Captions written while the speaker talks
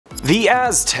The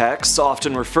Aztecs,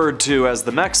 often referred to as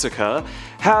the Mexica,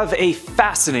 have a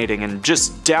fascinating and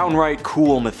just downright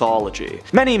cool mythology.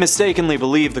 Many mistakenly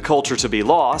believe the culture to be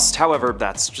lost, however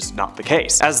that's just not the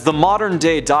case, as the modern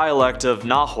day dialect of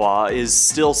Nahua is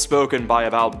still spoken by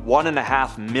about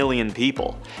 1.5 million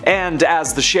people. And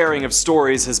as the sharing of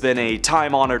stories has been a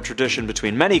time-honored tradition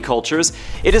between many cultures,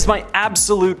 it is my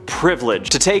absolute privilege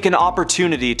to take an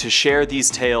opportunity to share these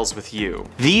tales with you.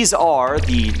 These are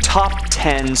the top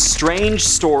 10 strange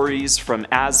stories from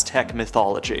Aztec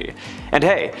mythology. And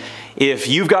hey, if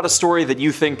you've got a story that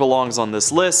you think belongs on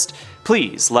this list,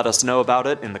 please let us know about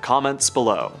it in the comments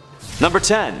below. Number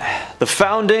 10. The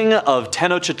founding of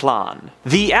Tenochtitlan.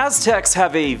 The Aztecs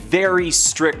have a very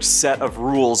strict set of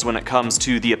rules when it comes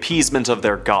to the appeasement of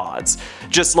their gods.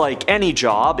 Just like any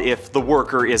job, if the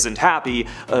worker isn't happy,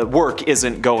 work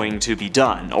isn't going to be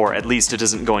done, or at least it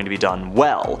isn't going to be done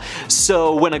well.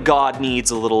 So when a god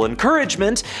needs a little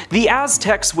encouragement, the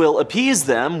Aztecs will appease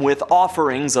them with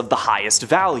offerings of the highest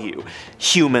value: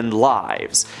 human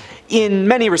lives. In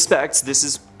many respects, this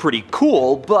is pretty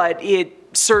cool, but it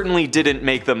certainly didn't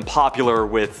make them popular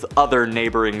with other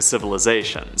neighboring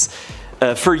civilizations.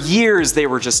 For years they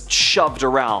were just shoved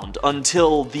around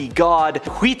until the god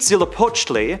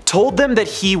Huitzilochtli told them that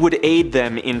he would aid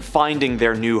them in finding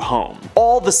their new home.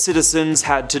 All the citizens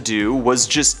had to do was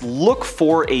just look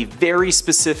for a very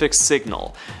specific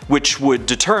signal, which would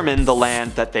determine the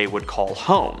land that they would call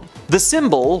home. The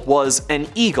symbol was an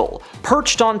eagle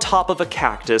perched on top of a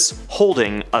cactus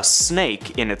holding a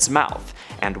snake in its mouth.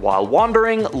 And while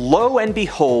wandering, lo and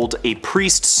behold, a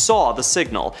priest saw the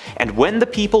signal, and when the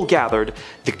people gathered,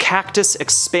 the cactus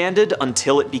expanded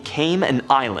until it became an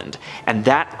island, and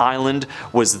that island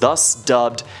was thus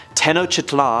dubbed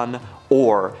Tenochtitlan,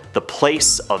 or the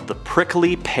place of the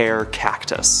prickly pear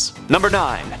cactus. Number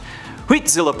 9.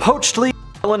 Huitzilochtli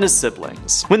and his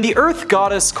siblings. When the earth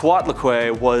goddess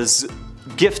Coatlicue was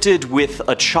gifted with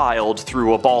a child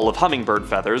through a ball of hummingbird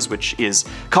feathers, which is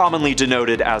commonly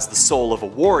denoted as the soul of a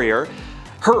warrior,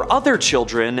 her other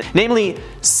children, namely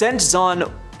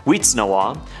Sentzon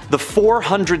Huitznawa, the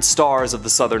 400 stars of the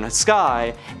southern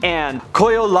sky, and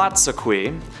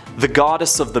Coyolatzaqui, the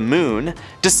goddess of the moon,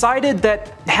 decided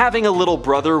that having a little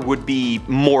brother would be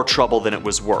more trouble than it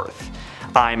was worth.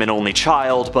 I'm an only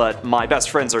child, but my best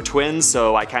friends are twins,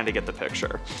 so I kinda get the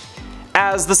picture.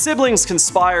 As the siblings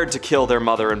conspired to kill their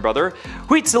mother and brother,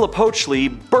 Huitzilochtli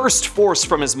burst forth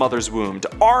from his mother's womb,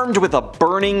 armed with a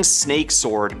burning snake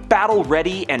sword,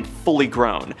 battle-ready and fully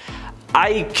grown.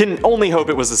 I can only hope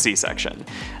it was a C-section.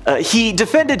 He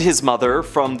defended his mother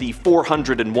from the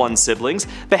 401 siblings,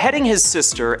 beheading his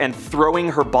sister and throwing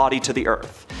her body to the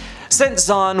earth.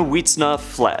 Sentzon Huitzna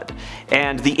fled,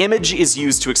 and the image is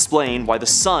used to explain why the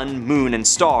sun, moon, and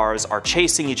stars are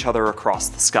chasing each other across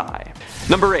the sky.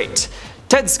 Number 8.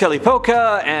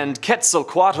 Tezcatlipoca and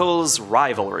Quetzalcoatl's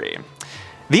rivalry.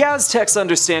 The Aztecs'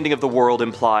 understanding of the world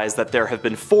implies that there have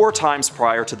been 4 times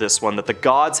prior to this one that the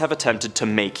gods have attempted to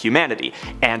make humanity,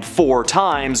 and 4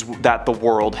 times that the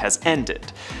world has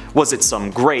ended. Was it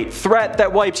some great threat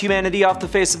that wiped humanity off the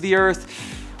face of the earth?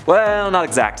 Well, not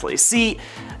exactly. See,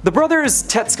 the brothers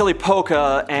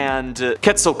Tezcatlipoca and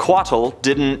Quetzalcoatl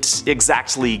didn't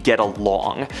exactly get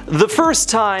along. The first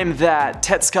time that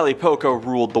Tezcatlipoca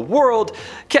ruled the world,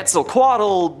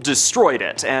 Quetzalcoatl destroyed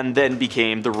it and then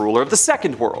became the ruler of the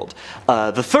second world.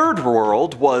 The third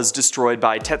world was destroyed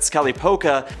by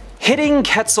Tezcatlipoca hitting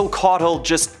Quetzalcoatl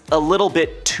just a little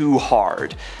bit too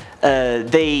hard.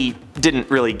 They didn't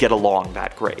really get along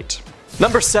that great.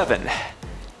 Number 7.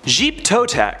 Xipe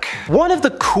Totec. One of the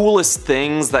coolest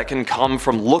things that can come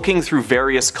from looking through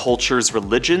various cultures'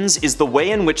 religions is the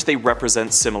way in which they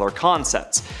represent similar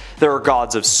concepts. There are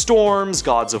gods of storms,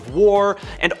 gods of war,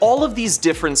 and all of these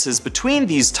differences between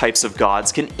these types of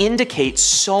gods can indicate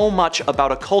so much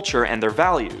about a culture and their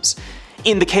values.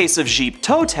 In the case of Xipe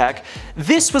Totec,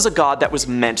 this was a god that was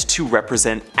meant to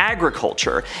represent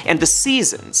agriculture and the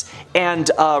seasons, and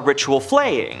ritual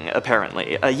flaying,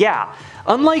 apparently.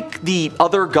 Unlike the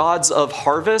other gods of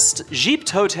harvest, Xipe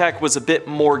Totec was a bit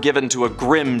more given to a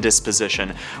grim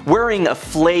disposition, wearing a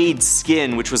flayed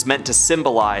skin which was meant to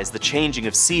symbolize the changing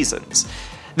of seasons.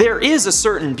 There is a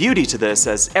certain beauty to this,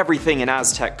 as everything in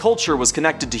Aztec culture was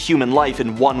connected to human life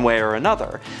in one way or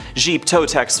another. Xipe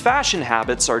Totec's fashion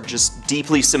habits are just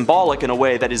deeply symbolic in a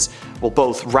way that is, well,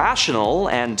 both rational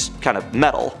and kind of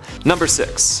metal. Number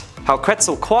 6. How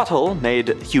Quetzalcoatl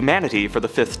made humanity for the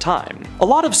 5th time. A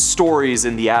lot of stories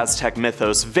in the Aztec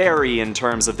mythos vary in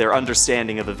terms of their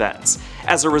understanding of events.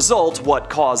 As a result, what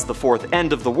caused the fourth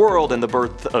end of the world and the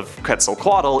birth of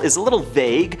Quetzalcoatl is a little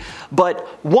vague, but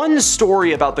one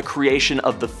story about the creation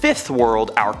of the fifth world,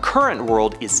 our current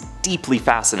world, is deeply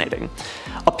fascinating.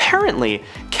 Apparently,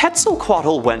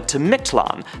 Quetzalcoatl went to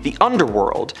Mictlan, the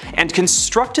underworld, and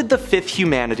constructed the fifth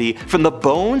humanity from the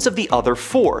bones of the other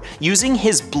four, using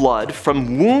his blood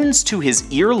from wounds to his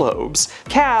earlobes,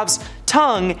 calves,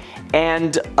 tongue,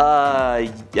 and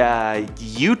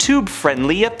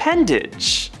YouTube-friendly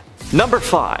appendage. Number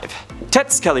 5.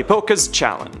 Tezcatlipoca's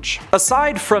Challenge.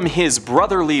 Aside from his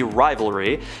brotherly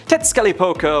rivalry,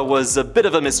 Tezcatlipoca was a bit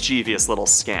of a mischievous little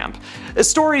scamp.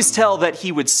 Stories tell that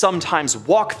he would sometimes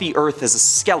walk the earth as a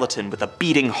skeleton with a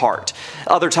beating heart,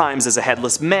 other times as a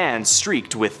headless man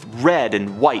streaked with red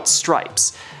and white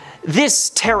stripes. This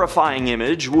terrifying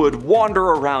image would wander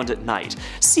around at night,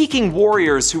 seeking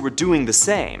warriors who were doing the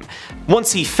same.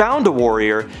 Once he found a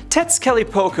warrior,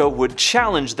 Tezcatlipoca would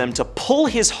challenge them to pull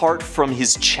his heart from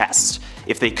his chest.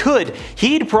 If they could,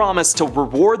 he'd promise to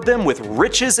reward them with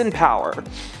riches and power.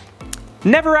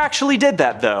 Never actually did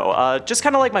that though, just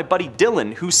kinda like my buddy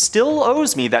Dylan, who still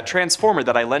owes me that transformer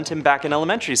that I lent him back in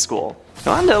elementary school.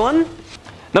 Come on, Dylan.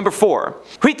 Number 4.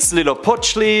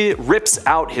 Huitzilochtli rips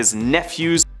out his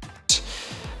nephew's.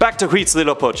 Back to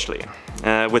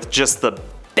Huitzilochtli, with just the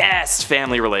best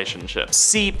family relationships.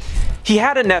 See, he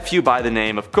had a nephew by the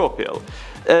name of Copil.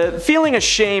 Feeling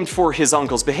ashamed for his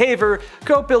uncle's behavior,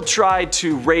 Copil tried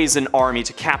to raise an army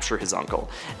to capture his uncle.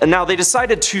 Now they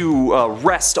decided to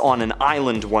rest on an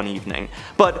island one evening,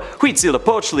 but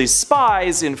Huitzilopochtli's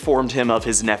spies informed him of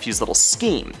his nephew's little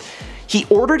scheme. He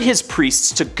ordered his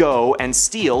priests to go and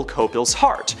steal Copil's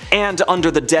heart, and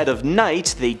under the dead of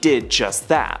night they did just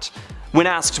that. When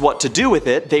asked what to do with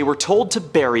it, they were told to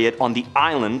bury it on the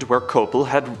island where Copil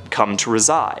had come to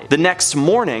reside. The next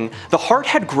morning, the heart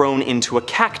had grown into a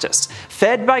cactus,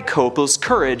 fed by Copil's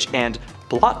courage, and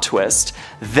plot twist,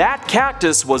 that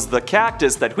cactus was the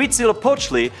cactus that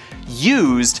Huitzilopochtli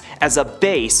used as a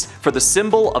base for the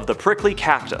symbol of the prickly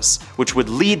cactus, which would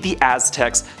lead the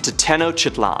Aztecs to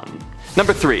Tenochtitlan.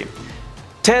 Number 3.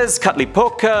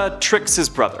 Tezcatlipoca tricks his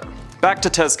brother. Back to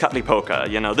Tezcatlipoca,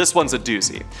 you know, this one's a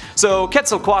doozy. So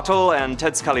Quetzalcoatl and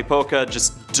Tezcatlipoca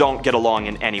just don't get along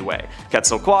in any way.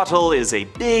 Quetzalcoatl is a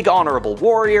big honorable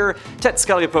warrior,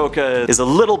 Tezcatlipoca is a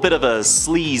little bit of a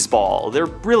sleazeball. They're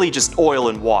really just oil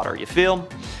and water, you feel?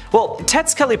 Well,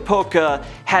 Tezcatlipoca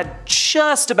had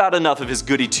just about enough of his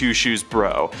goody two-shoes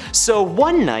bro, so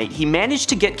one night he managed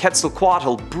to get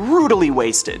Quetzalcoatl brutally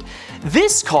wasted.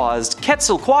 This caused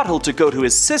Quetzalcoatl to go to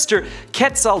his sister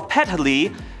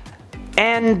Quetzalcoatl,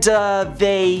 and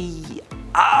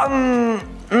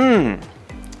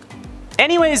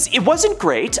Anyways, it wasn't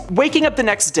great. Waking up the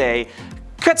next day,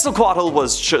 Quetzalcoatl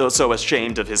was so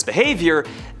ashamed of his behavior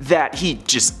that he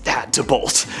just had to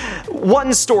bolt.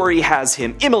 One story has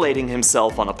him immolating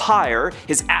himself on a pyre,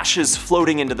 his ashes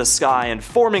floating into the sky and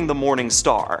forming the morning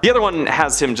star. The other one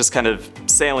has him just kind of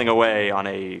sailing away on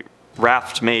a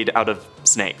raft made out of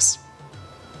snakes.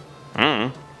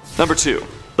 Number 2.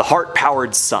 The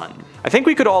heart-powered sun. I think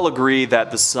we could all agree that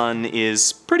the sun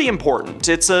is pretty important.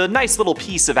 It's a nice little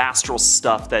piece of astral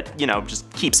stuff that, you know, just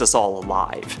keeps us all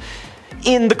alive.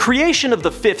 In the creation of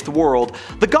the fifth world,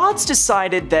 the gods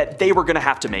decided that they were gonna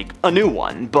have to make a new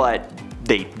one, but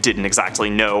they didn't exactly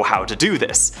know how to do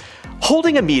this.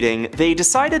 Holding a meeting, they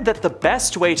decided that the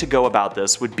best way to go about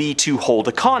this would be to hold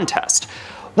a contest.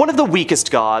 One of the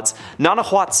weakest gods,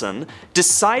 Nanahuatzin,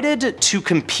 decided to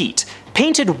compete.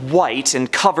 Painted white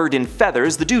and covered in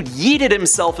feathers, the dude yeeted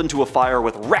himself into a fire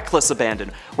with reckless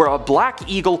abandon, where a black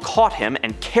eagle caught him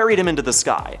and carried him into the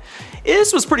sky.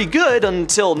 This was pretty good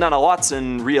until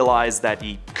Nanahuatzin realized that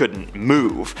he couldn't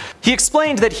move. He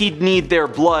explained that he'd need their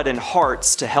blood and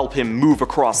hearts to help him move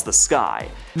across the sky.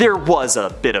 There was a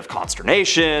bit of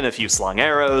consternation, a few slung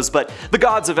arrows, but the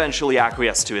gods eventually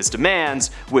acquiesced to his demands,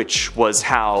 which was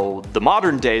how the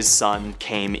modern day's sun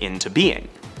came into being.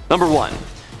 Number 1.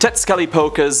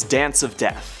 Tezcatlipoca's Dance of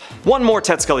Death. One more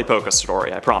Tezcatlipoca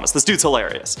story, I promise. This dude's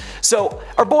hilarious. So,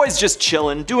 our boy's just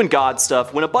chillin', doing god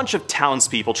stuff, when a bunch of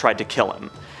townspeople tried to kill him.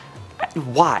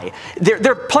 Why?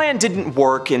 Their plan didn't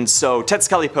work, and so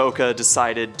Tezcatlipoca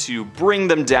decided to bring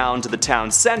them down to the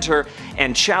town center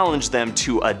and challenge them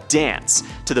to a dance,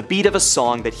 to the beat of a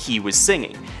song that he was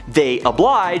singing. They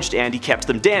obliged, and he kept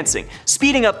them dancing,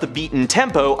 speeding up the beat and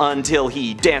tempo until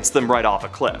he danced them right off a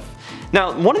cliff.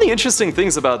 Now, one of the interesting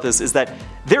things about this is that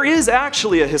there is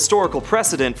actually a historical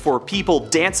precedent for people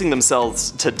dancing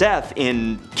themselves to death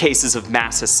in cases of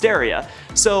mass hysteria,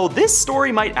 so this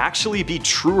story might actually be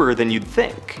truer than you'd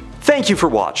think. Thank you for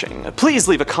watching. Please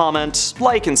leave a comment,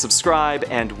 like and subscribe,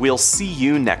 and we'll see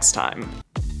you next time.